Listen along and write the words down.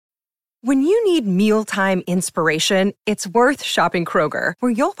When you need mealtime inspiration, it's worth shopping Kroger,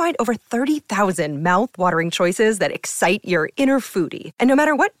 where you'll find over 30,000 mouth-watering choices that excite your inner foodie. And no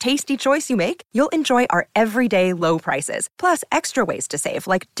matter what tasty choice you make, you'll enjoy our everyday low prices, plus extra ways to save,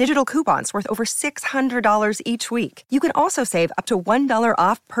 like digital coupons worth over $600 each week. You can also save up to $1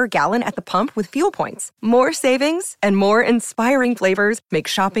 off per gallon at the pump with fuel points. More savings and more inspiring flavors make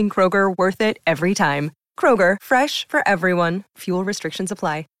shopping Kroger worth it every time. Kroger, fresh for everyone. Fuel restrictions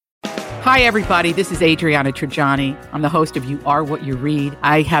apply. Hi, everybody. This is Adriana Trajani. I'm the host of You Are What You Read.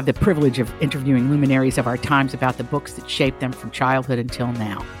 I have the privilege of interviewing luminaries of our times about the books that shaped them from childhood until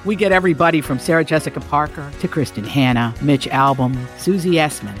now. We get everybody from Sarah Jessica Parker to Kristen Hanna, Mitch Albom, Susie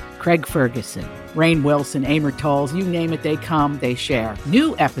Essman, Craig Ferguson, Rainn Wilson, Amor Tolls, you name it, they come, they share.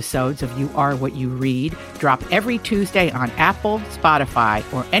 New episodes of You Are What You Read drop every Tuesday on Apple, Spotify,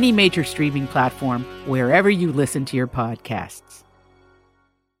 or any major streaming platform wherever you listen to your podcasts.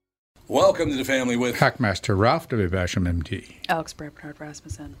 Welcome to the family with Hackmaster Ralph W. Basham, MD. Alex Bernard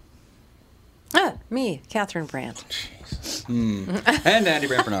Rasmussen. Me, Catherine Brandt. And Andy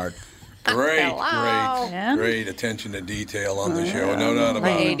Brandt Bernard. Great attention to detail on the show. No doubt about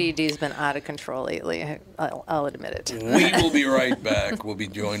it. My ADD's been out of control lately. I'll admit it. We will be right back. We'll be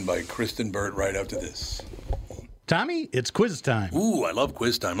joined by Kristen Burt right after this. Tommy, it's quiz time. Ooh, I love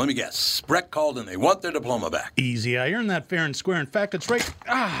quiz time. Let me guess. Breck called and they want their diploma back. Easy. I earned that fair and square. In fact, it's right.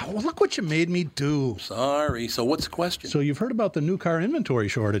 Well, look what you made me do. Sorry. So what's the question? So you've heard about the new car inventory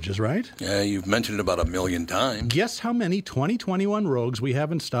shortages, right? Yeah, you've mentioned it about 1,000,000 times. Guess how many 2021 Rogues we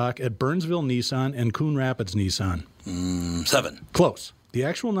have in stock at Burnsville Nissan and Coon Rapids Nissan? 7. Close. The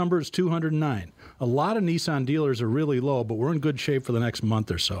actual number is 209. A lot of Nissan dealers are really low, but we're in good shape for the next month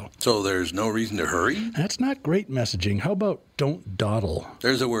or so. So there's no reason to hurry? That's not great messaging. How about don't dawdle?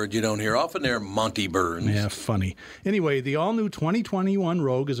 There's a word you don't hear often there, Monty Burns. Yeah, funny. Anyway, the all-new 2021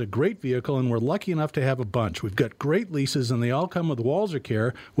 Rogue is a great vehicle, and we're lucky enough to have a bunch. We've got great leases, and they all come with Walser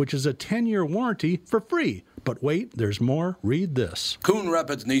Care, which is a 10-year warranty for free. But wait, there's more. Read this. Coon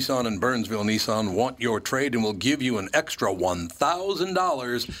Rapids Nissan and Burnsville Nissan want your trade and will give you an extra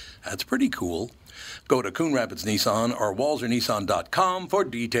 $1,000. That's pretty cool. Go to Coon Rapids Nissan or WalserNissan.com for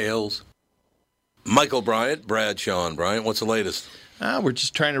details. Michael Bryant, Bradshaw and Bryant, what's the latest? We're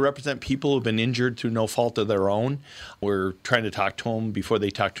just trying to represent people who've been injured through no fault of their own. We're trying to talk to them before they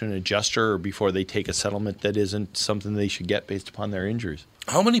talk to an adjuster or before they take a settlement that isn't something they should get based upon their injuries.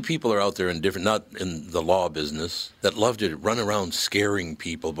 How many people are out there not in the law business, that love to run around scaring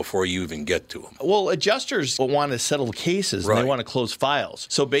people before you even get to them? Well, adjusters want to settle cases and they want to close files.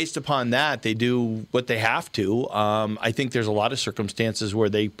 So based upon that, they do what they have to. I think there's a lot of circumstances where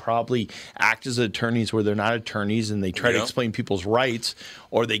they probably act as attorneys where they're not attorneys and they try to explain people's rights,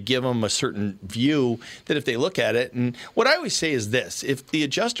 or they give them a certain view that if they look at it. And what I always say is this: if the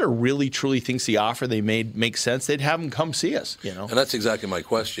adjuster really truly thinks the offer they made makes sense, they'd have them come see us. And that's exactly my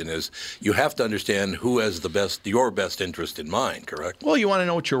question is, you have to understand who has your best interest in mind, correct? Well, you want to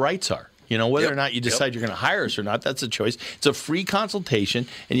know what your rights are. Whether or not you decide you're going to hire us or not, that's a choice. It's a free consultation,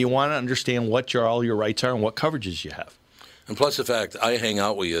 and you want to understand what all your rights are and what coverages you have. And plus the fact I hang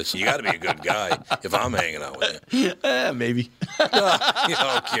out with you, so you got to be a good guy if I'm hanging out with you. Maybe.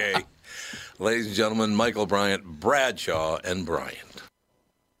 Okay. Ladies and gentlemen, Michael Bryant, Bradshaw and Bryant.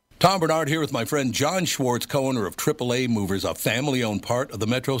 Tom Bernard here with my friend John Schwartz, co-owner of AAA Movers, a family-owned part of the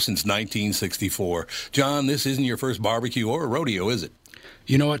Metro since 1964. John, this isn't your first barbecue or a rodeo, is it?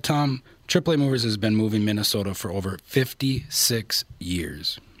 You know what, Tom? AAA Movers has been moving Minnesota for over 56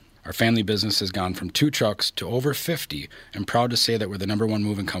 years. Our family business has gone from 2 trucks to over 50, and proud to say that we're the #1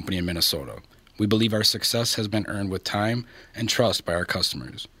 moving company in Minnesota. We believe our success has been earned with time and trust by our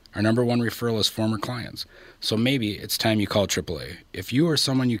customers. Our #1 referral is former clients. So maybe it's time you call AAA. If you or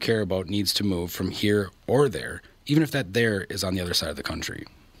someone you care about needs to move from here or there, even if that there is on the other side of the country.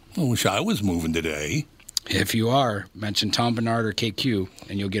 I wish I was moving today. If you are, mention Tom Bernard or KQ,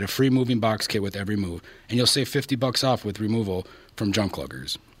 and you'll get a free moving box kit with every move, and you'll save $50 off with removal from junk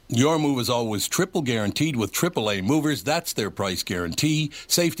luggers. Your move is always triple guaranteed with AAA Movers. That's their price guarantee,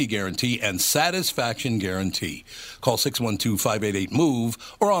 safety guarantee, and satisfaction guarantee. Call 612-588-MOVE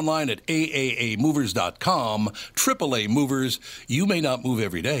or online at aaamovers.com. AAA Movers. You may not move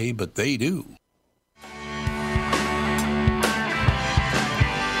every day, but they do.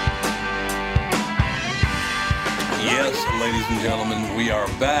 Yes, ladies and gentlemen, we are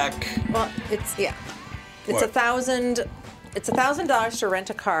back. Well, it's $1,000. It's $1,000 to rent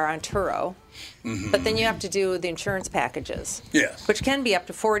a car on Turo, but then you have to do the insurance packages. Yes. Which can be up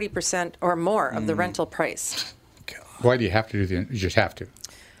to 40% or more of the rental price. God. Why do you have to do you just have to?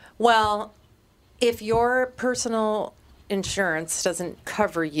 Well, if your personal insurance doesn't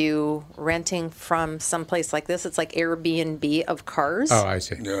cover you renting from someplace like this. It's like Airbnb of cars. Oh, I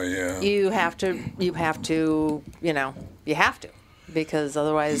see. Yeah. You have to, because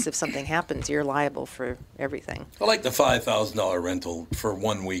otherwise if something happens, you're liable for everything. I like the $5,000 rental for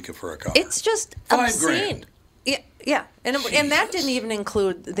 1 week for a car. It's just obscene. $5,000. Yeah. And that didn't even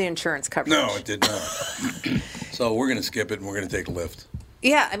include the insurance coverage. No, it did not. So we're going to skip it and we're going to take Lyft.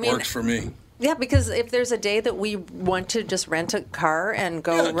 Yeah, I mean, works for me. Yeah, because if there's a day that we want to just rent a car and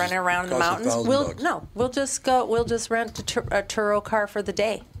go run around the mountains, we'll just rent a Turo car for the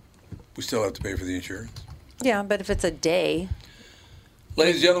day. We still have to pay for the insurance. Yeah, but if it's a day.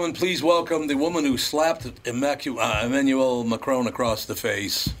 Ladies and gentlemen, please welcome the woman who slapped Emmanuel Macron across the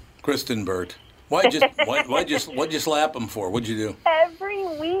face, Kristen Burt. Why'd you slap him for? What'd you do? Every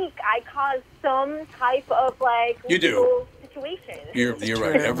week I cause some type of situation. You're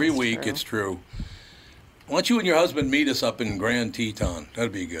right. Every week it's true. Why don't you and your husband meet us up in Grand Teton?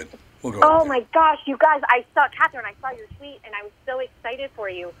 That'd be good. We'll go. Oh my gosh, you guys! Catherine, I saw your tweet and I was so excited for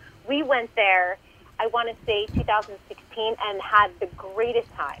you. We went there. I want to say 2016 and had the greatest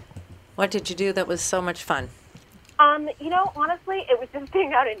time. What did you do that was so much fun? Honestly, it was just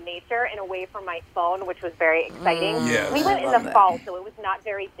being out in nature and away from my phone, which was very exciting. Yes, we went in the fall, so it was not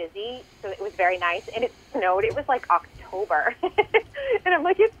very busy, so it was very nice. And it snowed. It was like October. And I'm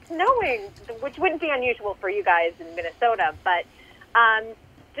like, it's snowing, which wouldn't be unusual for you guys in Minnesota. But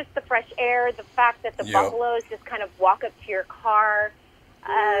just the fresh air, the fact that the buffaloes just kind of walk up to your car,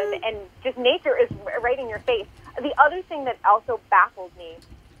 and just nature is right in your face. The other thing that also baffled me,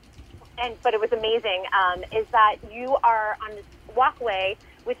 but it was amazing, is that you are on this walkway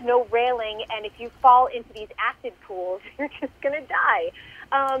with no railing, and if you fall into these acid pools, you're just going to die.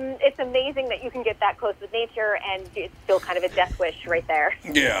 It's amazing that you can get that close with nature, and it's still kind of a death wish right there.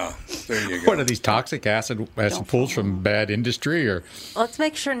 Yeah, there you go. What are these toxic acid pools from bad industry, or? Let's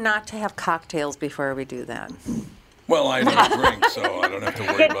make sure not to have cocktails before we do that. Well, I don't drink, so I don't have to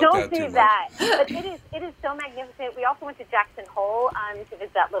worry about that too much. Don't do that. But it is so magnificent. We also went to Jackson Hole to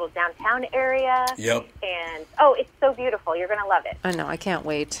visit that little downtown area. Yep. And, it's so beautiful. You're going to love it. I know. I can't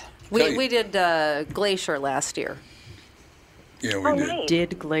wait. We did Glacier last year. Yeah, we did. Nice.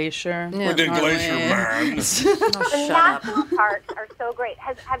 Did Glacier. Yeah. We did Glacier, man. The national parks are so great.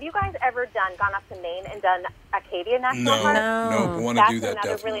 Have you guys ever gone up to Maine and done Acadia National Park? No. We want to do that. That's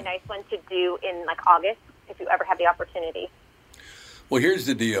another definitely. really nice one to do in August, if you ever have the opportunity. Well, here's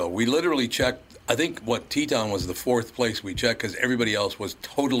the deal. We literally checked, I think Teton was the fourth place we checked because everybody else was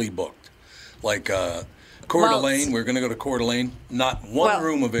totally booked. Like Coeur d'Alene, we're going to go to Coeur d'Alene. Not one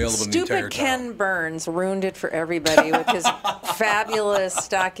room available in the entire town. Stupid Ken Burns ruined it for everybody with his fabulous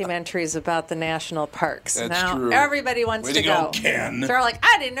documentaries about the national parks. That's true. Everybody wants to go. Ken. They're like,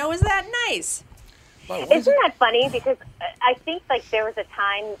 I didn't know it was that nice. Isn't that funny? Because I think there was a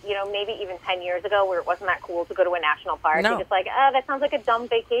time, maybe even 10 years ago where it wasn't that cool to go to a national park. No. You're just like, that sounds like a dumb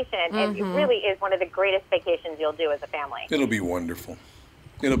vacation. And it really is one of the greatest vacations you'll do as a family. It'll be wonderful.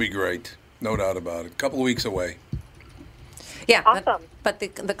 It'll be great. No doubt about it. A couple of weeks away. Yeah. Awesome. But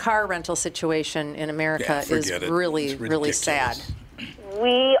the car rental situation in America is really, really sad.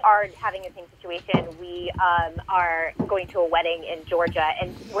 We are having the same situation. We are going to a wedding in Georgia,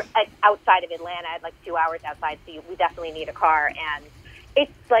 and we're outside of Atlanta, like 2 hours outside, so we definitely need a car, and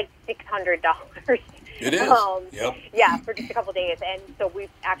it's like $600. It is. Yep. Yeah, for just a couple of days. And so we've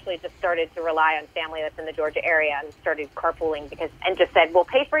actually just started to rely on family that's in the Georgia area and started carpooling and just said, we'll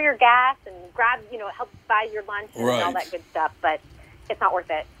pay for your gas and grab, help buy your lunch and all that good stuff, but it's not worth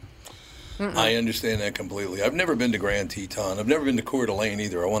it. I understand that completely. I've never been to Grand Teton. I've never been to Coeur d'Alene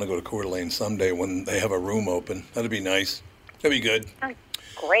either. I want to go to Coeur d'Alene someday when they have a room open. That'd be nice. That'd be good.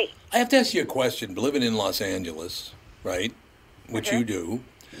 Great. I have to ask you a question. Living in Los Angeles, right, which you do,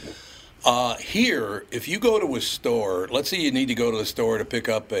 here, if you go to a store, let's say you need to go to the store to pick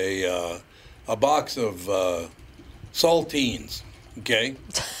up a box of saltines, okay?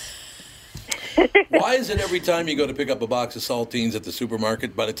 Why is it every time you go to pick up a box of saltines at the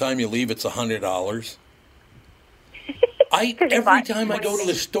supermarket, by the time you leave, it's $100? Every time I go to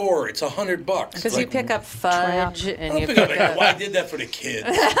the store, it's $100. Because you pick up fudge and you pick up. Well, I did that for the kids.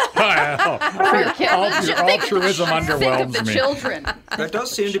 Your altruism underwhelms the me. Children. That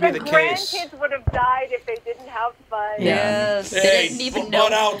does seem to be the case. Grandkids would have died if they didn't have fudge. Yes. Hey, They didn't even know.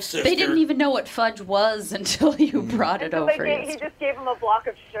 Out, sister. They didn't even know what fudge was until you brought it over. He just gave them a block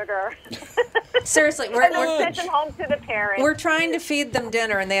of sugar. Seriously, and then sent them home to the parents. We're trying to feed them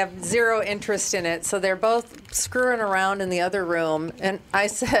dinner, and they have zero interest in it. So they're both screwing around in the other room. And I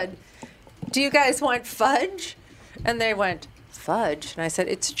said, do you guys want fudge? And they went, fudge? And I said,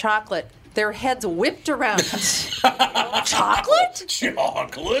 it's chocolate. their heads whipped around. Chocolate?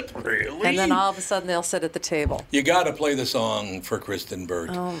 Chocolate? Really? And then all of a sudden they'll sit at the table. You got to play the song for Kristen Burt.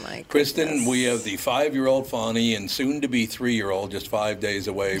 Oh, my goodness. Kristen, we have the 5-year-old Fawny and soon-to-be 3-year-old, just 5 days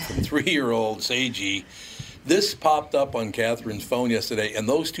away from 3-year-old Seiji. This popped up on Catherine's phone yesterday, and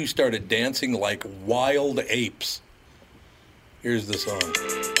those two started dancing like wild apes. Here's the song.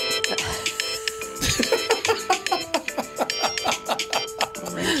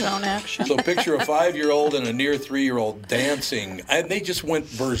 Ringtone action. So picture a 5-year-old and a near 3-year-old dancing, and they just went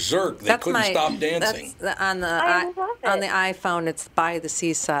berserk. They couldn't stop dancing. On the iPhone, it's by the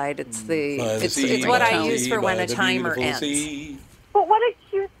seaside. It's it's what I use for when a timer ends. But what a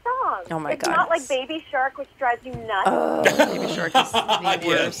cute song. Oh, my God. It's not like Baby Shark, which drives you nuts. Baby Shark is the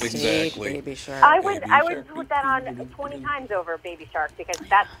worst. Yes, exactly. Baby Shark. I would put that on 20 times over Baby Shark because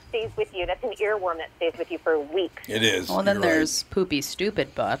that stays with you. That's an earworm that stays with you for weeks. It is. Well, then You're there's Poopy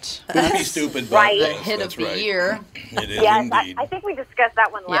Stupid Butt. Poopy Stupid Butt. Right. The hit of the year. It is Yes, indeed. I think we discussed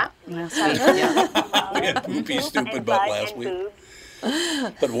that one last week. Last week, yeah. We had Poopy Stupid Butt last week. Boobs.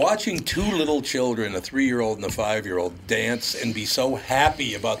 But watching two little children, a 3-year-old and a 5-year-old, dance and be so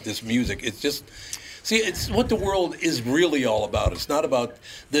happy about this music, it's just, see, it's what the world is really all about. It's not about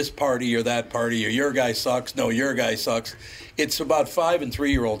this party or that party or your guy sucks. No, your guy sucks. It's about 5 and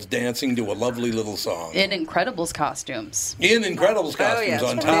 3-year-olds dancing to a lovely little song. In Incredibles costumes. In Incredibles costumes yes.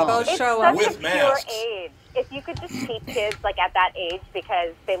 on They top both of it, show up. with Such a masks. pure age. If you could just keep kids like at that age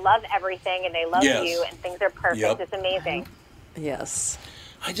because they love everything and they love Yes. you and things are perfect, Yep. it's amazing. Yes.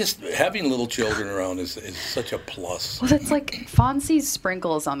 Having little children around is such a plus. Well, it's like Fonzie's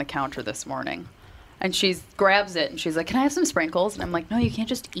sprinkles on the counter this morning. And she grabs it and she's like, "Can I have some sprinkles?" And I'm like, "No, you can't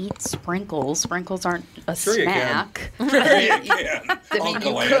just eat sprinkles. Sprinkles aren't a Sure you can. snack." Sure you can. I mean,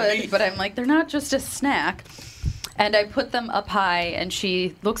 Uncle you Andy. could, but I'm like, they're not just a snack. And I put them up high, and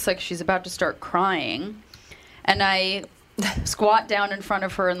she looks like she's about to start crying. And I squat down in front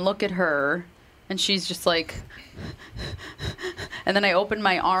of her and look at her, and she's just like... And then I open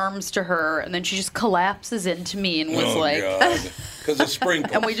my arms to her, and then she just collapses into me and was like... Because of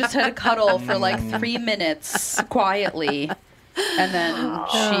sprinkles. And we just had a cuddle for like 3 minutes quietly. And then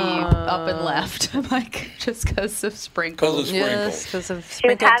she up and left. I'm like, just because of sprinkles. Because of sprinkles. Yes, because of She was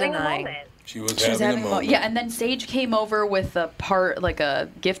sprinkle having a denying. moment. She was She was having a having moment. yeah, and then Sage came over with a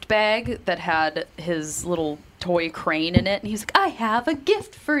gift bag that had his little toy crane in it, and he's like, "I have a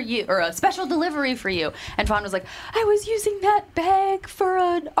gift for you, or a special delivery for you." And Fawn was like, "I was using that bag for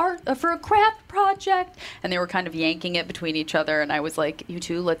a craft project," and they were kind of yanking it between each other. And I was like, "You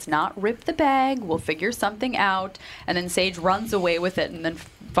two, let's not rip the bag. We'll figure something out." And then Sage runs away with it, and then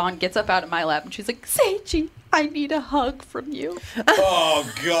Fawn gets up out of my lap, and she's like, "Sagey, I need a hug from you." Oh,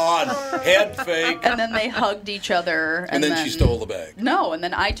 God. Head fake. And then they hugged each other. And then she stole the bag. No, and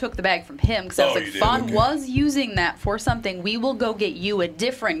then I took the bag from him because I was Oh, like, you did? Fawn Okay. was using that for something. We will go get you a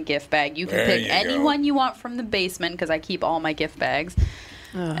different gift bag. You can There pick you any go. one you want from the basement because I keep all my gift bags.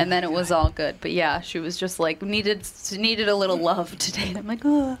 And then it was all good. But yeah, she was just like, needed a little love today. And I'm like,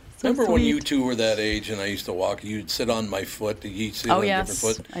 oh, so Remember when sweet. you two were that age and I used to walk, you'd sit on my foot, you'd sit Oh, on a yes,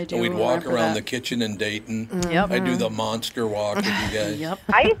 different foot, I do and we'd walk remember around that. the kitchen in Dayton. Yep. I'd do the monster walk with you guys. Yep.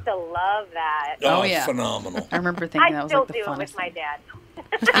 I used to love that. Oh, yeah. phenomenal. I remember thinking that I was still like the do it funnest with my thing.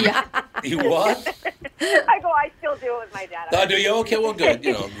 dad. Yeah. You what? I still do it with my dad. Oh, do you? Okay, well, good.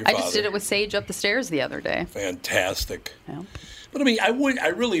 You know, your I father. just did it with Sage up the stairs the other day. Fantastic. Yeah. But I mean, I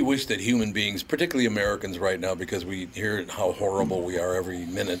really wish that human beings, particularly Americans right now, because we hear how horrible we are every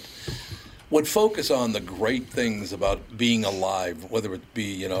minute, would focus on the great things about being alive, whether it be,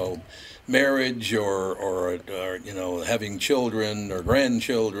 you know, marriage or you know, having children or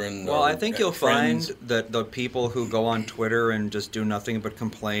grandchildren. Well, or I think you'll friends. find that the people who go on Twitter and just do nothing but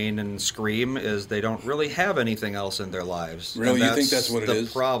complain and scream is they don't really have anything else in their lives. Really? And You think that's what it the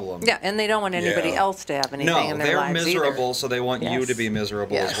is? problem. Yeah, and they don't want anybody Yeah. else to have anything No, in their they're lives miserable, either. so they want you Yes. to be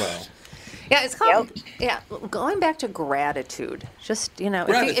miserable Yes. as well. Yeah, it's called. Yeah, going back to gratitude. Just if you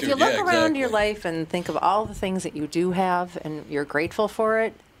Gratitude, look yeah, around your exactly. life and think of all the things that you do have, and you're grateful for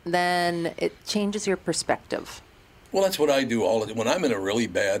it, then it changes your perspective. Well, that's what I do when I'm in a really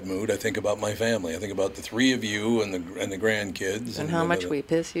bad mood. I think about my family. I think about the three of you and the grandkids And how much we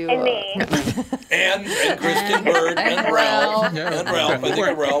piss you And off. me. and Kristen Bird and Ralph and Ralph. I think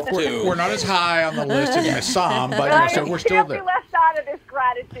of Ralph too. We're not as high on the list as Miss Sam, but Right, so we're you still can't there. be left out of this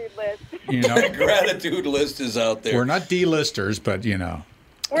gratitude list. You know, The gratitude list is out there. we're not D-listers, but you know.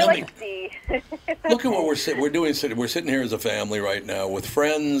 We're Let me- like D. Look at what we're doing. We're sitting here as a family right now with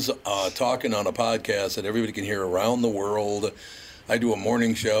friends, talking on a podcast that everybody can hear around the world. I do a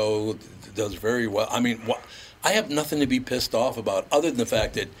morning show that does very well. I mean, I have nothing to be pissed off about other than the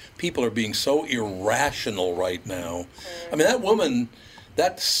fact that people are being so irrational right now. I mean, that woman,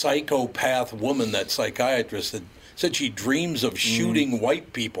 that psychopath woman, that psychiatrist that said she dreams of shooting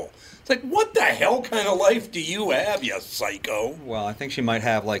white people. It's like, what the hell kind of life do you have, you psycho? Well, I think she might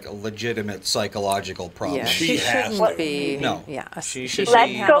have like a legitimate psychological problem. Yeah, she shouldn't has to. be. No. Yeah, She she should shouldn't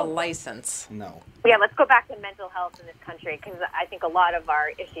be- have a license. No. Yeah, let's go back to mental health in this country because I think a lot of our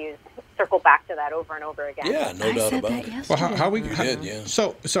issues circle back to that over and over again. Yeah, no doubt about it. Well, how we did, yeah.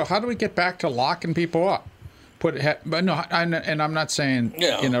 So how do we get back to locking people up? But no, and I'm not saying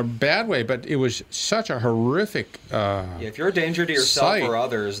in a bad way, but it was such a horrific. If you're a danger to yourself sight. or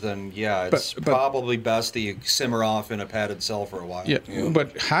others, then it's probably best that you simmer off in a padded cell for a while. Yeah,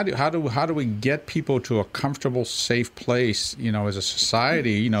 but how do we get people to a comfortable, safe place? As a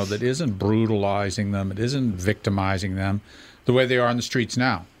society, that isn't brutalizing them, it isn't victimizing them, the way they are on the streets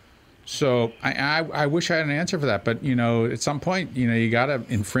now. So I wish I had an answer for that, but at some point, you got to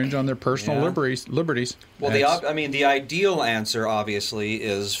infringe on their personal liberties. Well, the ideal answer obviously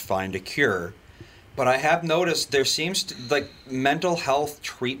is find a cure, but I have noticed there seems to mental health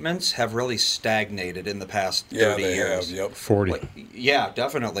treatments have really stagnated in the past 30 years. Have, yep. 40. Yeah,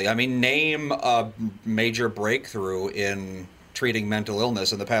 definitely. I mean, name a major breakthrough in treating mental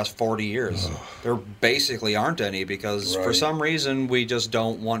illness in the past 40 years. There basically aren't any because for some reason we just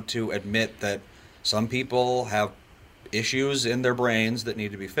don't want to admit that some people have issues in their brains that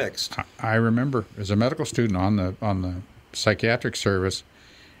need to be fixed. I remember as a medical student on the psychiatric service,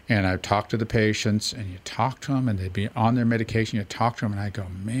 and I talked to the patients, and you talk to them, and they'd be on their medication. You talk to them, and I go,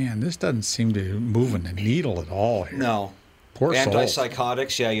 man, this doesn't seem to be moving the needle at all here. No. Poor souls.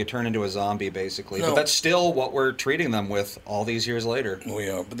 Antipsychotics, you turn into a zombie basically. No. But that's still what we're treating them with all these years later. We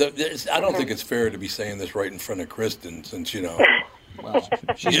are. But I don't think it's fair to be saying this right in front of Kristen since, Well,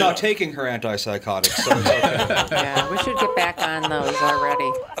 she's not taking her antipsychotics, so it's okay. Yeah, we should get back on those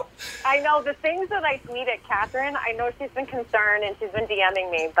already. I know the things that I tweet at Catherine, I know she's been concerned and she's been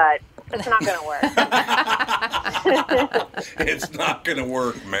DMing me, but it's not going to work. It's not going to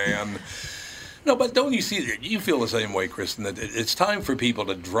work, man. No, but don't you see, you feel the same way, Kristen, that it's time for people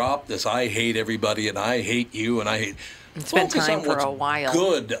to drop this I hate everybody and I hate you and I hate... It's been Focus time on for what's a while.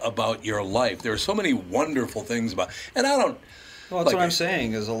 good about your life. There are so many wonderful things about... And I don't... Well, that's what I'm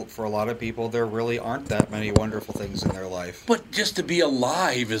saying, is for a lot of people, there really aren't that many wonderful things in their life. But just to be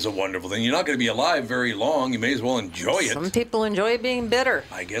alive is a wonderful thing. You're not going to be alive very long. You may as well enjoy it. Some people enjoy being bitter.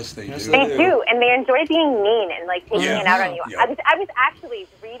 I guess they do. They do, and they enjoy being mean and taking it out on you. Yeah. I was actually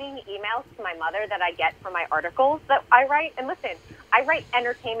reading emails to my mother that I get from my articles that I write. And listen, I write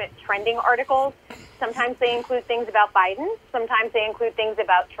entertainment trending articles. Sometimes they include things about Biden. Sometimes they include things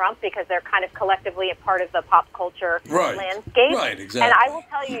about Trump because they're kind of collectively a part of the pop culture landscape. Right, exactly. And I will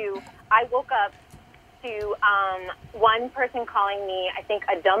tell you, I woke up to one person calling me, I think,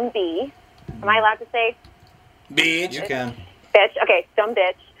 a dumb bee. Am I allowed to say? Bitch. You can. Bitch. Okay, dumb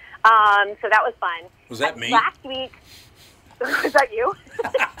bitch. So that was fun. Was that me? Last week. Was that you?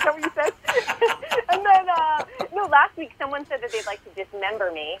 Is that what you said? And then, no, last week someone said that they'd like to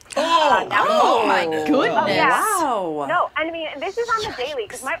dismember me. Oh, my goodness. Oh, yeah. Wow. No, I mean, this is on the daily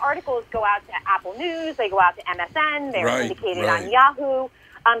because my articles go out to Apple News, they go out to MSN, they're syndicated on Yahoo.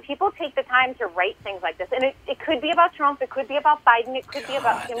 People take the time to write things like this. And it could be about Trump, it could be about Biden, it could be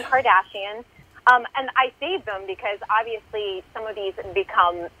about Kim Kardashian. And I save them because obviously some of these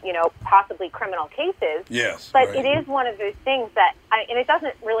become, possibly criminal cases. Yes. But it is one of those things that, and it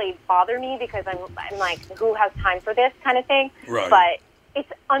doesn't really bother me because I'm like, who has time for this kind of thing? Right. But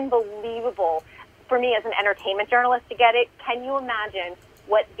it's unbelievable for me as an entertainment journalist to get it. Can you imagine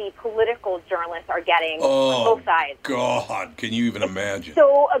what the political journalists are getting on both sides? God, can you even imagine?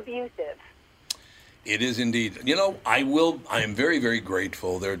 So abusive. It is indeed. I am very, very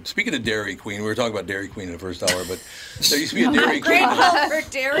grateful. Speaking of Dairy Queen, we were talking about Dairy Queen in the first hour, but there used to be a Dairy Queen. Grateful for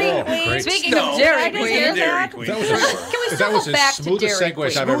Dairy Queen. Speaking of Dairy Queen. Dairy Queen. That was the smoothest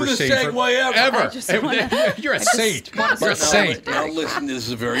segue I've ever seen. Smoothest segue ever. You're a saint. You're a saint. Now listen, this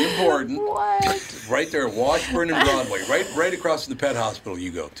is very important. What? Right there, Washburn and Broadway, right across from the pet hospital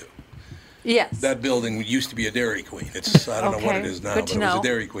you go to. Yes. That building used to be a Dairy Queen. I don't know what it is now, but it was a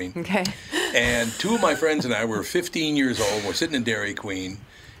Dairy Queen. Okay. And two of my friends and I were 15 years old. We're sitting in Dairy Queen,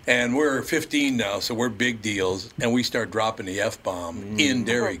 and we're 15 now, so we're big deals. And we start dropping the F-bomb in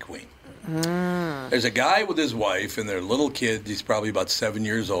Dairy Queen. There's a guy with his wife and their little kid. He's probably about 7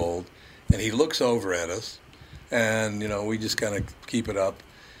 years old, and he looks over at us, and we just kind of keep it up.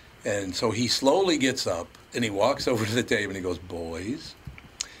 And so he slowly gets up, and he walks over to the table, and he goes, "Boys,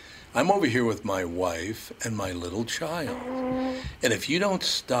 I'm over here with my wife and my little child. And if you don't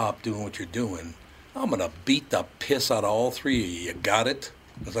stop doing what you're doing, I'm going to beat the piss out of all three of you. You got it?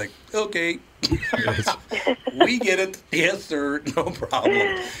 I was like, okay. We get it. Yes, sir. No problem.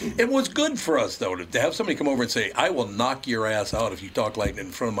 It was good for us, though, to have somebody come over and say, I will knock your ass out if you talk like that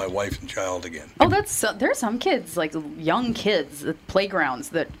in front of my wife and child again. Oh, there's some kids, like young kids at playgrounds,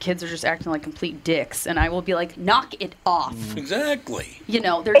 that kids are just acting like complete dicks, and I will be like, knock it off. Exactly.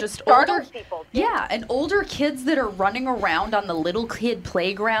 They're just older people. Yeah, and older kids that are running around on the little kid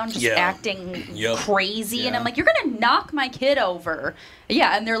playground just acting crazy, and I'm like, you're going to knock my kid over.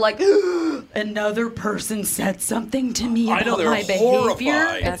 Yeah, and they're like, another person said something to me about my behavior.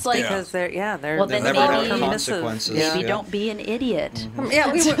 Horrified. It's like because they're well, then never have consequences. Maybe don't be an idiot. Mm-hmm.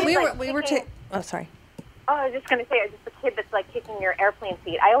 Yeah, we were oh, sorry. Oh, I was just going to say, just the kid that's like kicking your airplane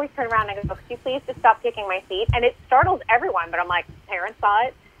seat. I always turn around and go, could you please just stop kicking my seat? And it startles everyone, but I'm like, parents saw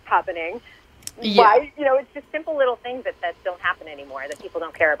it happening. Yeah. Why? It's just simple little things that don't happen anymore that people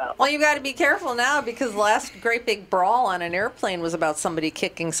don't care about. Well, you got to be careful now because the last great big brawl on an airplane was about somebody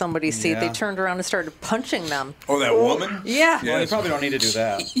kicking somebody's seat. They turned around and started punching them. Oh, that woman? Yeah. Well, you probably don't need to do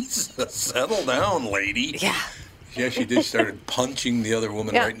that. Jesus, settle down, lady. Yeah. Yeah, she did. Started punching the other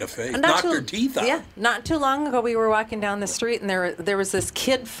woman right in the face. Knocked her teeth out. Yeah. Not too long ago, we were walking down the street, and there was this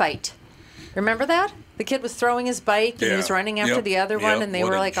kid fight. Remember that? The kid was throwing his bike, and he was running after the other one, and they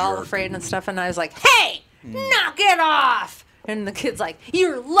were like all afraid and stuff. And I was like, "Hey, knock it off!" And the kid's like,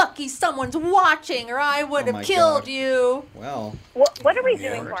 "You're lucky someone's watching, or I would have killed you." Well, what are we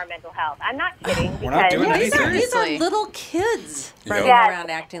doing for our mental health? I'm not kidding. We're not doing anything. These are little kids running Yeah.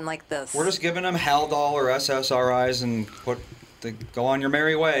 around acting like this. We're just giving them Haldol or SSRIs and go on your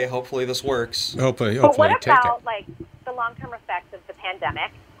merry way. Hopefully this works. Hopefully But what take about it. like the long-term effects of the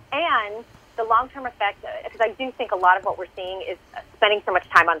pandemic and the long-term effects? Because I do think a lot of what we're seeing is spending so much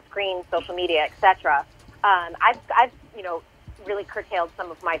time on screens, social media, etc. I've really curtailed some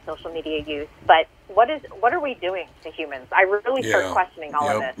of my social media use. But what are we doing to humans? I really start questioning all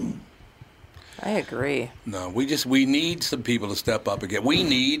of this. I agree. No, we need some people to step up again. We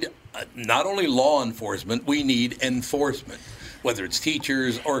need not only law enforcement, we need enforcement, whether it's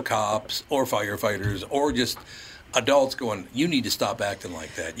teachers or cops or firefighters or just adults going, you need to stop acting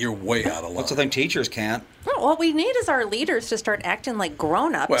like that. You're way out of line. That's the thing, teachers can't. No, what we need is our leaders to start acting like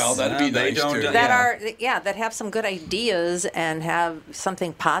grown-ups. Well, that'd be nice, too. That have some good ideas and have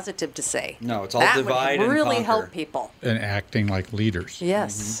something positive to say. No, it's all that divide would and really conquer. help people. And acting like leaders.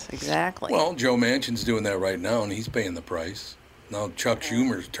 Yes, exactly. Well, Joe Manchin's doing that right now, and he's paying the price. Now Chuck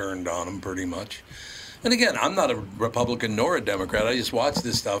Schumer's turned on him pretty much. And again, I'm not a Republican nor a Democrat. I just watch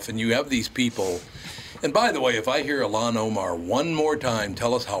this stuff, and you have these people. And by the way, if I hear Ilhan Omar one more time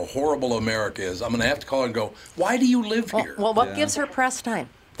tell us how horrible America is, I'm going to have to call her and go, why do you live here? Well, what gives her press time?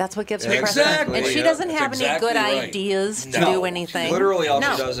 That's what gives her press time. And she doesn't have any good ideas to do anything. Literally all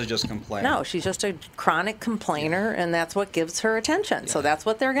she does is just complain. No, she's just a chronic complainer, and that's what gives her attention. So that's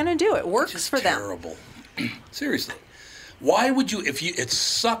what they're going to do. It works for them. Terrible. Seriously. Why would you, it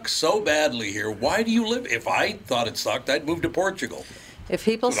sucks so badly here, why do you live? If I thought it sucked, I'd move to Portugal. If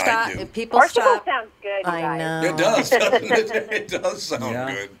people stop, Portugal sounds good. I know. It does, doesn't it? It does sound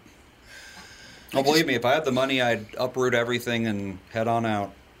good. Oh, believe me, if I had the money, I'd uproot everything and head on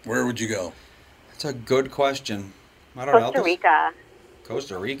out. Where would you go? That's a good question. I don't know. Costa Rica.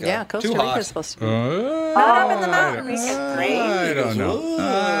 Costa Rica? Yeah, Costa Rica's supposed to be. Not up in the mountains. I don't know.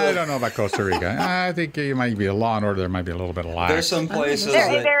 I don't know about Costa Rica. I think you might be a law and order. There might be a little bit of lax. There's some places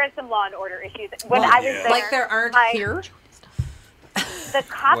there is some law and order issues. When I was there, like there aren't here. The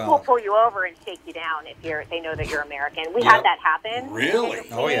cops will pull you over and shake you down if they know that you're American. We had that happen. Really?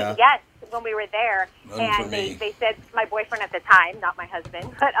 Oh, yeah. Yes, when we were there. And they said, my boyfriend at the time, not my husband,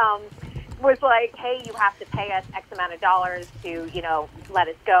 but was like, hey, you have to pay us X amount of dollars to, let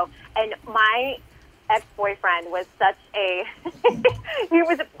us go. And my ex-boyfriend was such a he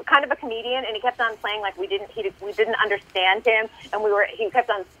was kind of a comedian, and he kept on saying like we didn't understand him, and he kept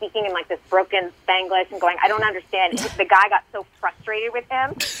on speaking in like this broken Spanglish and going, I don't understand. The guy got so frustrated with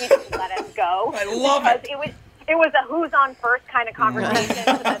him, he just let us go. I love it. It was a who's on first kind of conversation.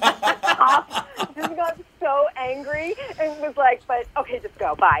 The cop just got so angry and was like, but okay, just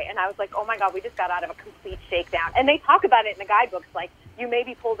go, bye. And I was like, oh my God, we just got out of a complete shakedown. And they talk about it in the guidebooks, like, you may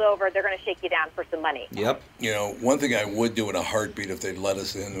be pulled over, they're going to shake you down for some money. Yep. One thing I would do in a heartbeat if they'd let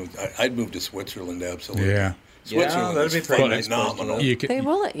us in, I'd move to Switzerland, absolutely. Yeah. Switzerland that'd be pretty nice. phenomenal. They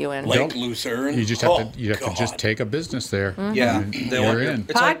will let you in. Lake Lucerne. You just have to just take a business there. Mm-hmm. Yeah, you're in.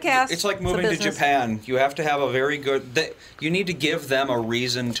 It's like moving to Japan. You have to have a very good. You need to give them a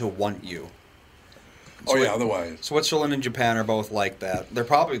reason to want you. Otherwise. Switzerland and Japan are both like that. They're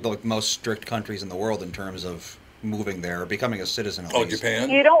probably the most strict countries in the world in terms of moving there, or becoming a citizen at least. Japan?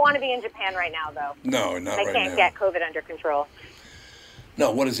 You don't want to be in Japan right now, though. No, not right now. They can't get COVID under control.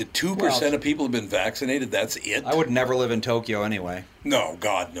 No, what is it? 2% of people have been vaccinated? That's it? I would never live in Tokyo anyway. No,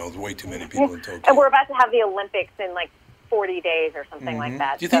 God, no. There's way too many people in Tokyo. And we're about to have the Olympics in, 40 days or something like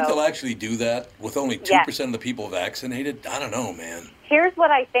that. Do you think they'll actually do that with only 2% of the people vaccinated? I don't know, man. Here's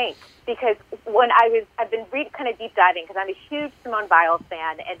what I think. Because when I've been kind of deep diving, because I'm a huge Simone Biles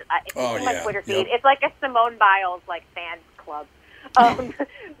fan, and it's in my Twitter feed. Yep. It's like a Simone Biles fan club.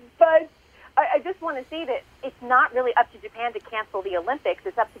 But I just want to say that it's not really up to Japan to cancel the Olympics.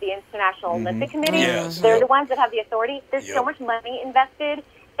 It's up to the International Olympic Committee. Yes, They're the ones that have the authority. There's so much money invested,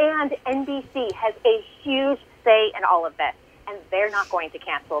 and NBC has a huge say in all of this, and they're not going to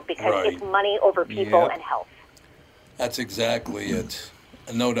cancel because it's money over people and health. That's exactly it.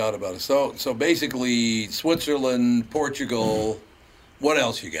 No doubt about it. So basically, Switzerland, Portugal, what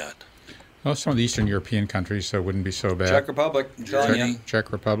else you got? Well, some of the Eastern European countries, so it wouldn't be so bad. Czech Republic. Germany.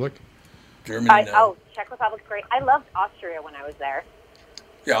 Czech Republic. Germany, no. Czech Republic's great. I loved Austria when I was there.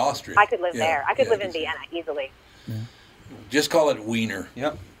 Yeah, Austria. I could live there. I could live in Vienna easily. Yeah. Just call it Wiener.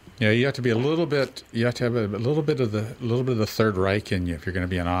 Yep. Yeah, you have to be a little bit. You have to have a little bit of the Third Reich in you if you're going to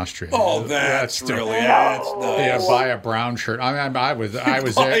be in Austria. Oh, that's nice. Yeah, buy a brown shirt. I mean, I was buy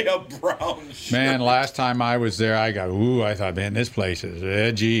there. Buy a brown shirt. Man, last time I was there, I thought, man, this place is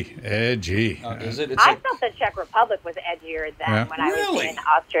edgy. Is it? I thought the Czech Republic was edgier than when I was in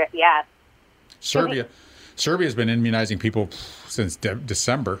Austria. Yeah. Serbia's been immunizing people since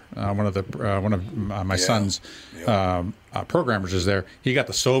December. One of my son's programmers is there. He got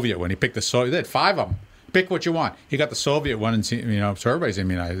the Soviet one. He picked the Soviet. They had 5 of them. Pick what you want. He got the Soviet one, and so everybody's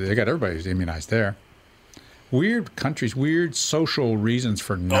immunized. They got everybody's immunized there. Weird countries, weird social reasons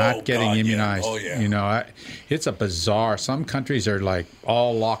for not getting immunized. Yeah. Oh, yeah. It's a bizarre. Some countries are like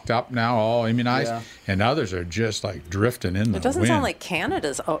all locked up now, all immunized, and others are just like drifting in the wind. It doesn't sound like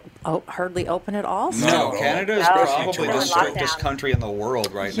Canada's hardly open at all. No, Canada is probably the strictest country in the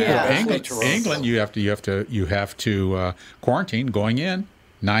world right now. England, you have to quarantine going in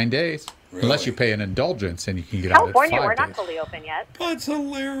 9 days. Really? Unless you pay an indulgence and you can get out at 5 days. California, we're not fully open yet. That's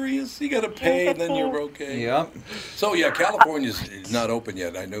hilarious. You got to pay, then you're okay. Yep. So, California's not open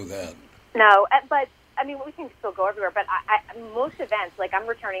yet. I know that. No, but, I mean, we can still go everywhere. But most events, like I'm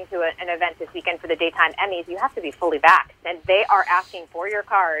returning to an event this weekend for the Daytime Emmys, you have to be fully vaxxed. And they are asking for your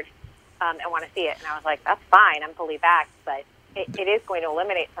card and want to see it. And I was like, that's fine. I'm fully vaxxed. But it is going to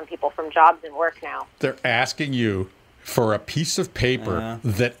eliminate some people from jobs and work now. They're asking you for a piece of paper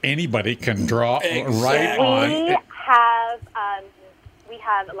that anybody can draw right on. We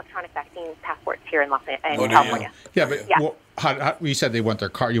have electronic vaccine passports here in California. Yeah, but well, how, you said they want their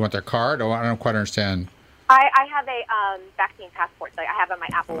card. You want their card? Oh, I don't quite understand. I have a vaccine passport that I have on my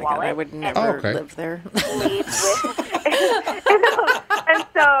Apple Wallet. God, I would never live there.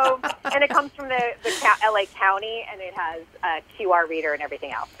 And it comes from the LA County, and it has a QR reader and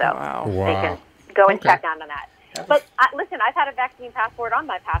everything else. So they can go and check on that. But listen, I've had a vaccine passport on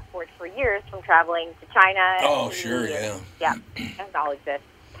my passport for years from traveling to China. Oh, sure, yeah. Yeah, it all exists.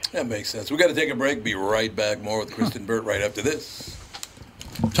 That makes sense. We got to take a break. Be right back. More with Kristen Burt right after this.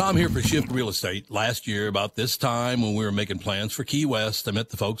 Tom here for Shift Real Estate. Last year, about this time when we were making plans for Key West, I met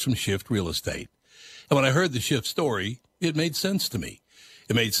the folks from Shift Real Estate. And when I heard the Shift story, it made sense to me.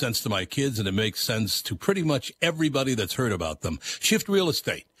 It made sense to my kids, and it makes sense to pretty much everybody that's heard about them. Shift Real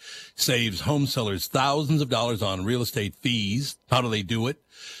Estate saves home sellers thousands of dollars on real estate fees. How do they do it?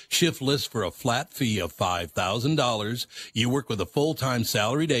 Shift lists for a flat fee of $5,000. You work with a full-time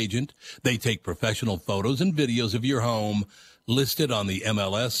salaried agent. They take professional photos and videos of your home, list it on the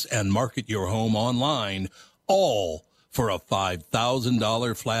MLS, and market your home online, all for a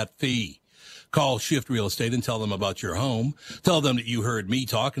 $5,000 flat fee. Call Shift Real Estate and tell them about your home. Tell them that you heard me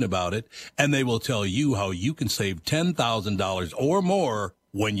talking about it, and they will tell you how you can save $10,000 or more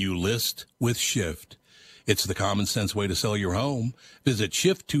when you list with Shift. It's the common sense way to sell your home. Visit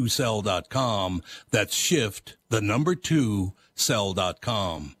shift2sell.com. That's shift, 2,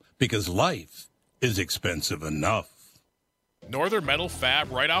 sell.com. Because life is expensive enough. Northern Metal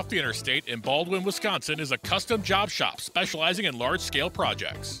Fab, right off the interstate in Baldwin, Wisconsin, is a custom job shop specializing in large-scale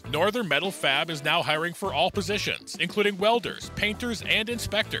projects. Northern Metal Fab is now hiring for all positions, including welders, painters, and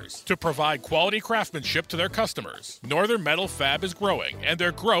inspectors, to provide quality craftsmanship to their customers. Northern Metal Fab is growing, and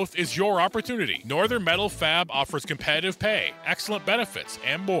their growth is your opportunity. Northern Metal Fab offers competitive pay, excellent benefits,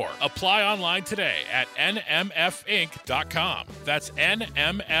 and more. Apply online today at nmfinc.com. That's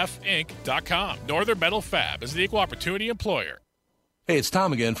nmfinc.com. Northern Metal Fab is the equal opportunity employer. Hey, it's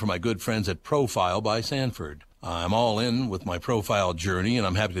Tom again for my good friends at Profile by Sanford. I'm all in with my profile journey, and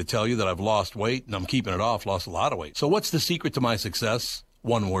I'm happy to tell you that I've lost weight, and I'm keeping it off, lost a lot of weight. So what's the secret to my success?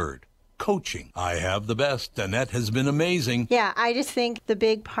 One word. Coaching. I have the best. Annette has been amazing. Yeah, I just think the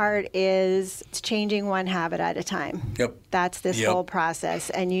big part is changing one habit at a time. Yep. That's this whole process,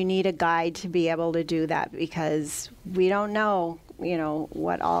 and you need a guide to be able to do that because we don't know,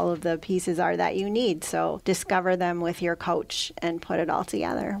 what all of the pieces are that you need. So discover them with your coach and put it all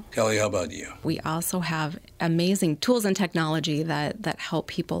together. Kelly, how about you? We also have amazing tools and technology that help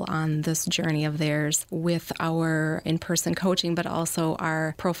people on this journey of theirs with our in-person coaching, but also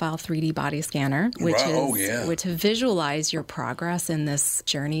our Profile 3D body scanner, which to visualize your progress in this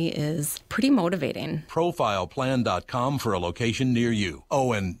journey is pretty motivating. Profileplan.com for a location near you.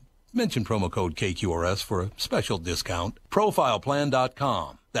 Oh, and mention promo code KQRS for a special discount.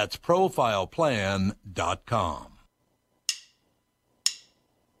 Profileplan.com. That's profileplan.com.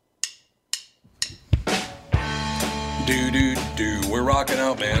 We're rocking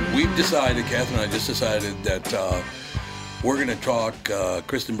out, man. We've decided, Catherine and I just decided that we're going to talk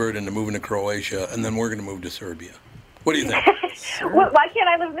Kristen Bird into moving to Croatia, and then we're going to move to Serbia. What do you think? Why can't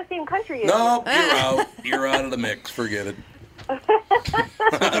I live in the same country as No, you're out. You're out of the mix. Forget it. I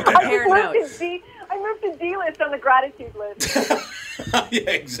moved to D-list on the gratitude list. Yeah,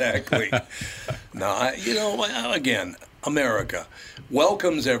 exactly. No, again, America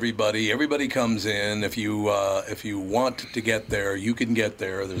welcomes everybody. Everybody comes in. If you want to get there, you can get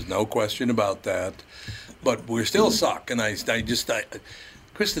there. There's no question about that. But we still suck. And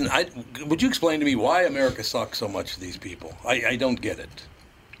Kristen, would you explain to me why America sucks so much to these people? I don't get it.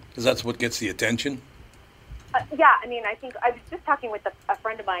 Because that's what gets the attention. I think I was just talking with a